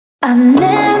I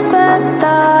never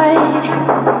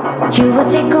thought you would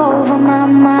take over my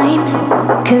mind,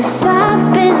 'cause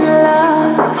I've been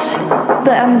lost,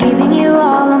 but I'm giving you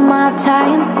all of my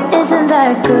time. Isn't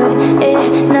that good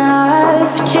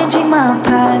enough? Changing my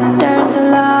patterns a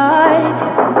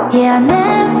lot. Yeah, I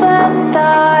never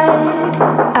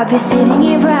thought I'd be sitting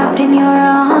here wrapped in your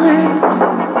arms.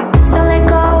 So let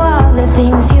go of the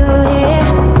things you hear.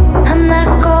 I'm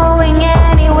not going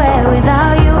anywhere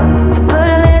without you. So put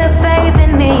a little faith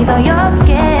in me, though you're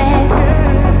scared.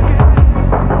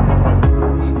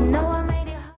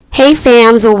 Hey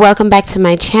fams, welcome back to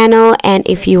my channel, and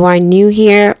if you are new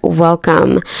here,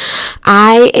 welcome.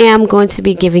 I am going to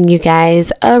be giving you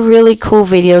guys a really cool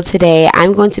video today.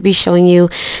 I'm going to be showing you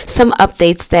some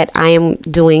updates that I am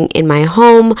doing in my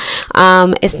home.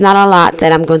 It's not a lot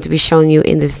that I'm going to be showing you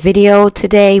in this video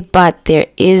today, but there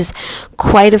is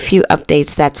quite a few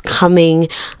updates that's coming,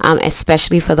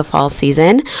 especially for the fall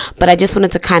season. But I just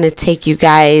wanted to kind of take you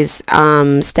guys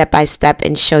step by step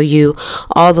and show you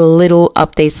all the little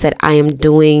updates that I am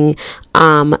doing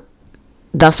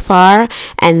thus far,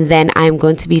 and then I'm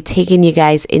going to be taking you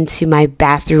guys into my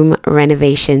bathroom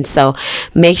renovation. So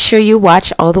make sure you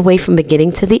watch all the way from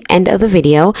beginning to the end of the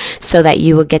video so that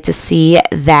you will get to see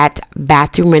that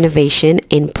bathroom renovation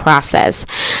in process.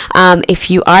 If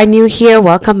you are new here,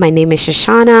 welcome. My name is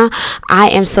Shushana. I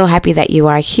am so happy that you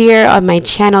are here on my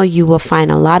channel. You will find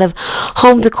a lot of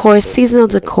home decor, seasonal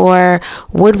decor,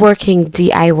 woodworking,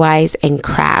 DIYs, and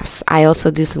crafts. I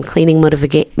also do some cleaning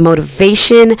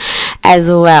motivation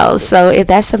as well. So if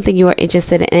that's something you are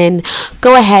interested in,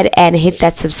 go ahead and hit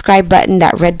that subscribe button,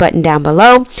 that red button down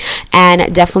below,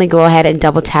 and definitely go ahead and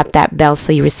double tap that bell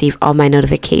so you receive all my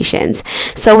notifications.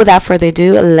 So without further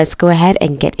ado, let's go ahead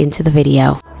and get into the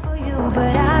video.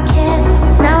 But I can't.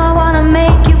 Now I wanna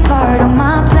make you part of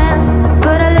my plans.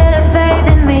 Put a little faith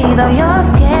in me, though you're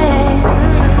scared.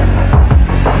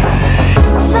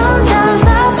 Sometimes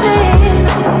I feel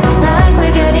like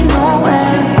we're getting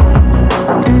nowhere,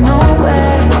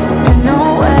 nowhere, and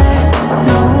nowhere,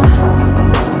 no.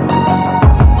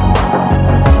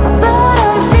 But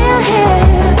I'm still here.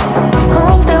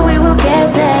 Hope that we will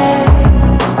get there,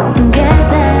 get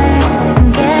there,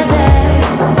 get there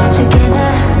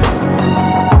together.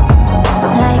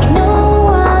 Like no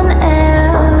one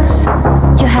else.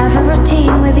 You have a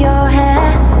routine with your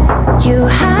hair. You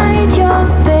hide your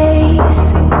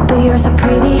face, but you're so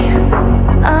pretty.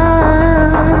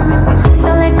 So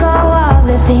let go of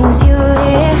the things you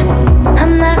hear.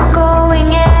 I'm not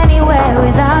going anywhere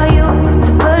without you.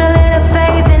 So put a little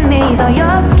faith in me, though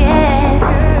you're scared.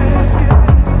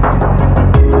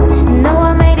 No,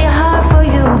 I made it hard for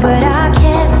you, but I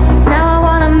can't. Now I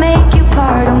wanna make you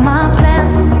part of my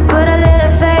plans. Put a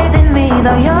little faith in me,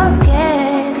 though you're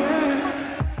scared.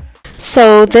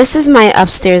 So this is my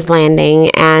upstairs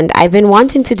landing, and I've been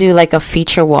wanting to do like a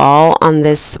feature wall on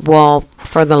this wall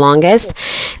for the longest,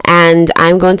 and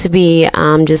I'm going to be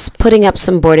just putting up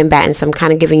some board and batten. So I'm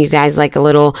kind of giving you guys like a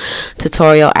little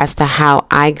tutorial as to how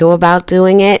I go about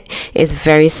doing it. It's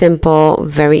very simple,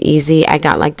 very easy. I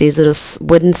got like these little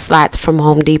wooden slats from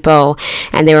Home Depot,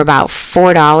 and they were about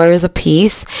 $4 a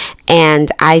piece, and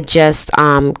I just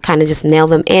kind of just nail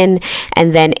them in.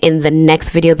 And then in the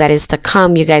next video that is to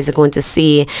come, you guys are going to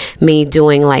see me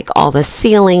doing like all the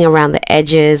sealing around the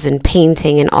edges and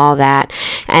painting and all that.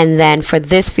 And then for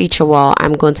this feature wall,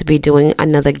 I'm going to be doing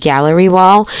another gallery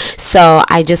wall. So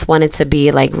I just wanted to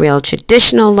be like real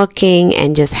traditional looking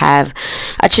and just have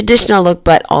a traditional look,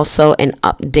 but also an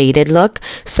updated look.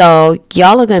 So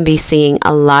y'all are going to be seeing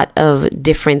a lot of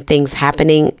different things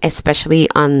happening, especially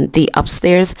on the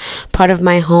upstairs part of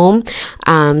my home.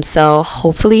 So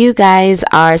hopefully you guys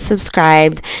are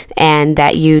subscribed and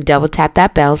that you double tap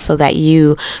that bell so that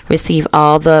you receive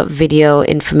all the video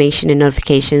information and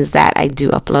notifications that I do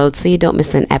upload, so you don't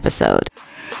miss an episode.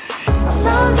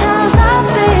 Sometimes I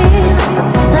feel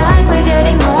like we're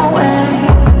getting nowhere,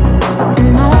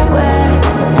 nowhere,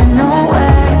 and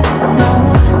nowhere, no.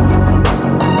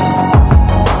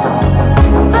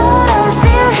 But I'm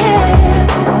still here.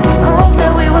 Hope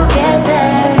that we will get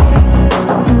there,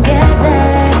 get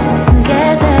there,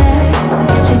 get there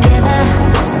together.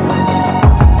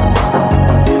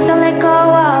 So let go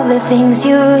of the things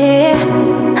you hear.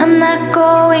 I'm not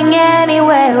going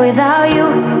anywhere without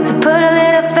you. So put a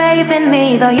little faith in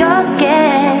me, though you're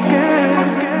scared.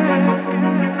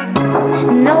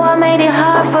 No, I made it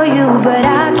hard for you, but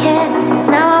I can't.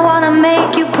 Now I wanna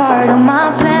make you part of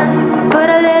my plans. Put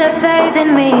a little faith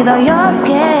in me, though you're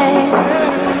scared.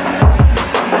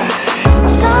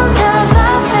 Sometimes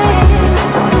I feel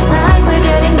like we're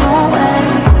getting nowhere,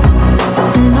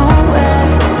 nowhere,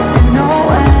 and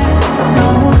nowhere,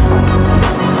 no.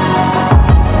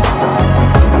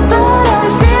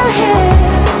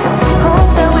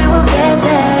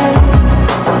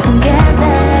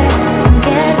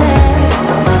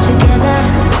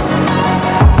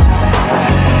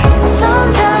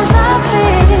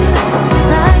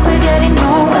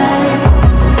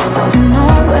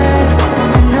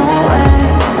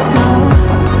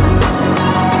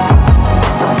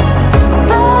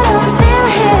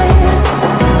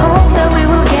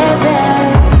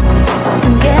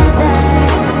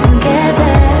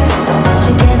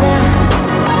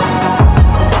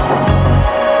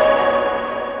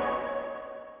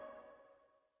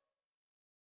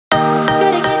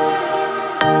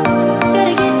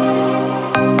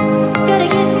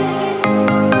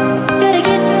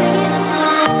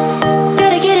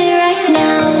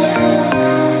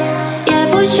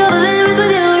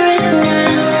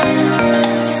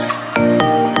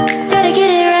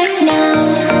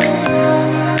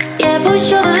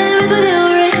 push all the limits with you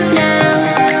right now.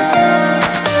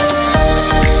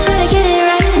 Gotta get it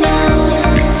right now.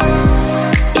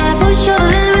 Yeah, push all the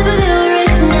limits with you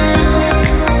right now.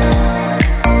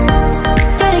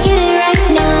 Gotta get it right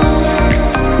now.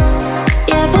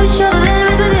 Yeah, push all the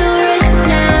limits with you right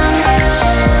now.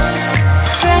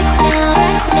 Right now,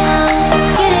 right now.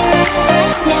 Get it right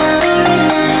now, right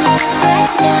now,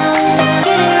 right now.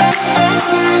 Get it right now,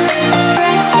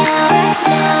 right now, right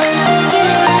now. Get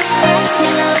it right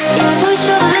now. Yeah, push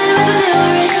all the limits with you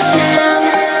right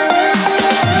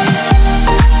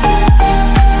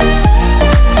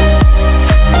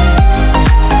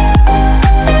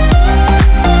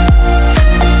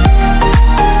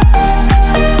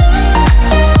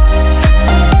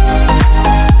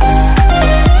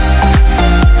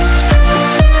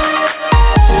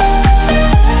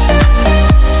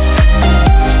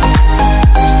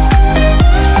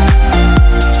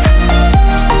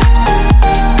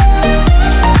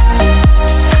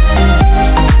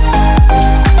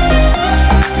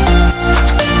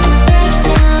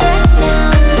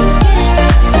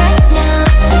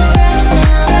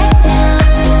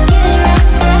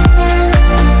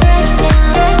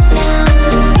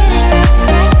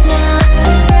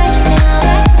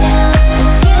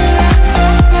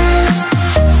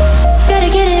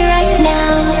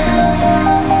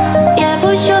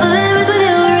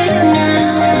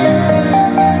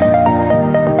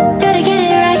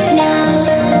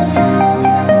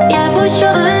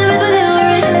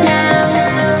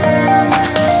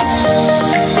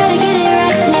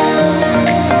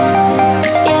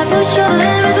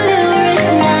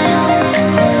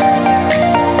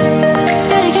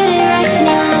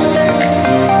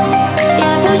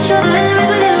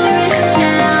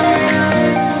now.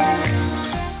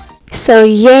 So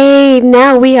yay,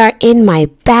 now we are in my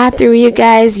bathroom, you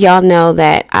guys. Y'all know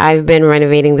that I've been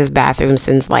renovating this bathroom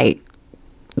since like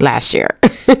last year.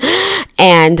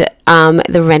 And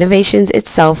the renovations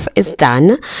itself is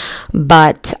done,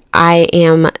 but I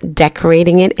am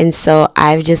decorating it, and so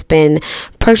I've just been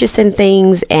purchasing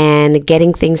things and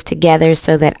getting things together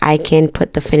so that I can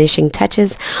put the finishing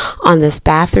touches on this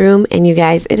bathroom. And you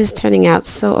guys, it is turning out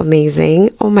so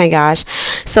amazing. Oh my gosh.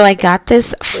 So I got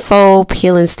this faux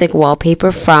peel and stick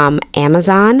wallpaper from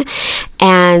Amazon,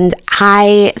 and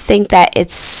I think that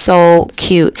it's so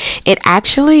cute. It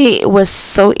actually was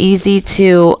so easy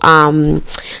to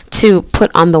put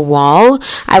on the wall.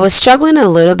 I was struggling a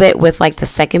little bit with like the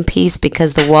second piece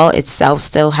because the wall itself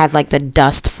still had like the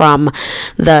dust from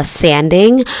the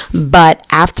sanding, but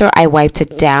after I wiped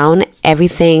it down,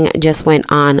 everything just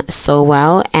went on so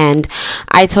well. And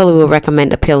I totally would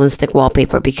recommend a peel and stick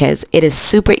wallpaper because it is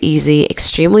super easy,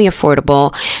 extremely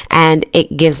affordable, and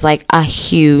it gives like a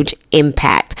huge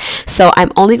impact. So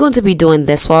I'm only going to be doing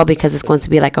this wall because it's going to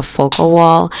be like a focal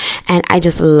wall, and I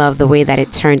just love the way that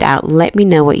it turned out. Let me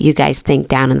know what you guys think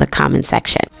down in the comment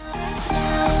section.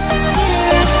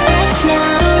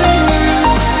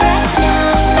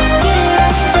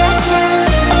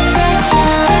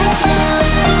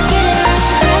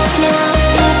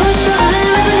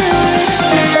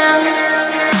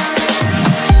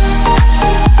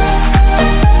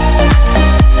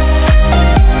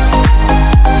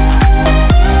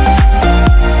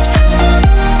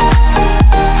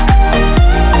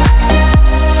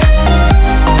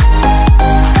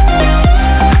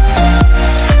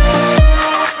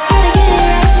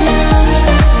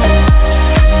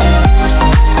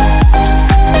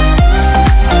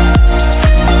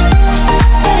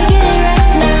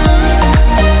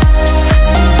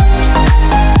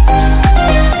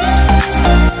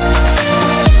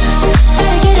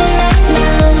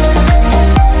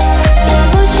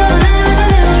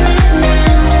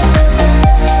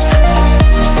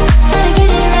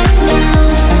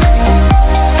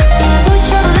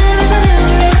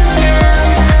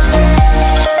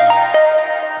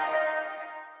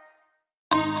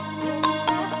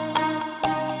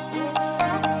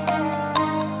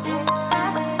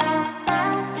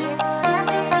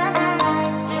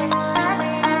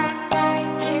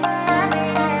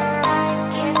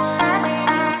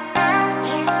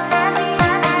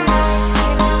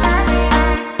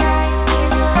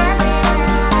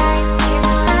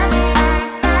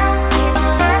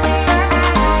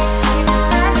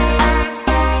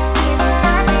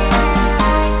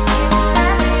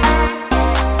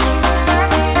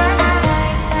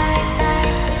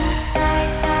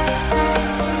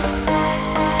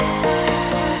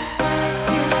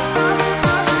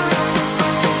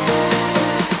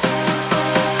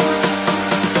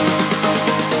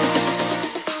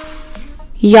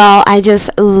 Y'all, I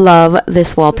just love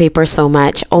this wallpaper so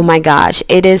much. Oh my gosh,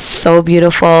 it is so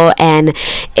beautiful, and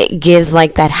it gives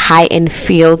like that high-end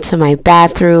feel to my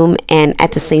bathroom, and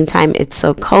at the same time it's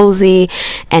so cozy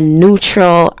and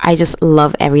neutral. I just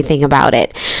love everything about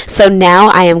it. So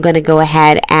now I am going to go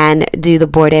ahead and do the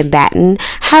board and batten.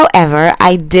 However,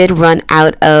 I did run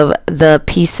out of the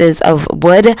pieces of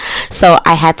wood, so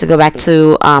I had to go back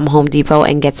to Home Depot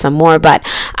and get some more, but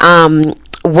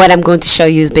what I'm going to show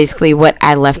you is basically what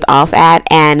I left off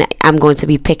at, and I'm going to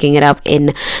be picking it up in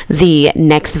the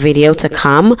next video to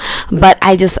come. But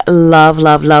I just love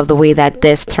the way that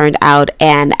this turned out,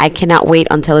 and I cannot wait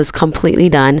until it's completely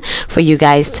done for you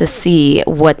guys to see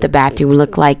what the bathroom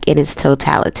looked like in its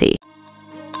totality.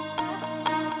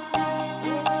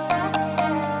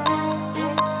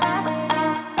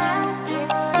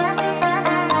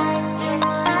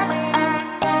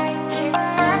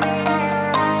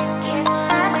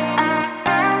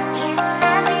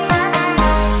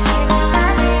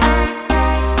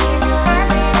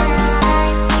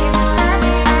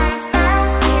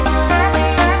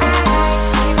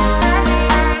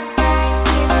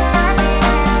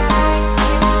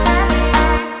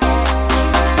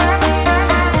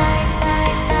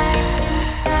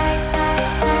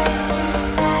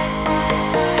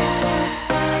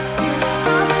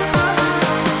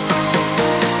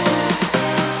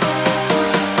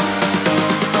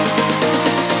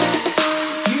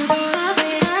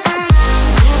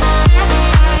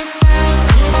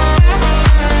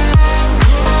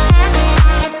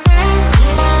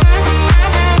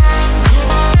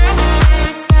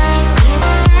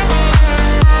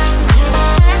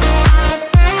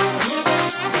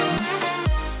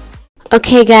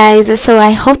 Okay guys, so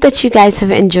I hope that you guys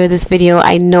have enjoyed this video.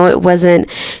 I know it wasn't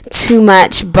too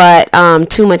much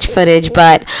footage,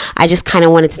 but I just kind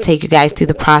of wanted to take you guys through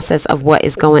the process of what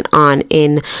is going on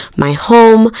in my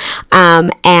home,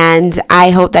 and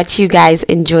I hope that you guys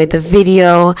enjoyed the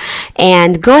video.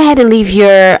 And go ahead and leave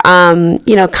your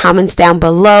comments down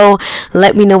below.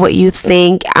 Let me know what you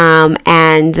think,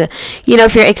 and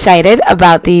if you're excited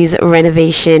about these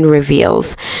renovation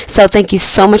reveals. So thank you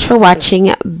so much for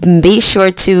watching. Be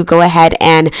sure to go ahead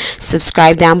and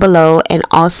subscribe down below, and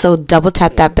also double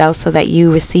tap that bell so that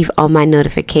you receive all my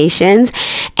notifications.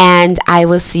 And I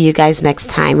will see you guys next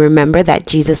time. Remember that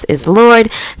Jesus is Lord,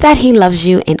 that He loves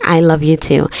you, and I love you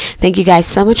too. Thank you guys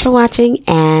so much for watching,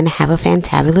 and have a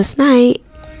fantabulous night.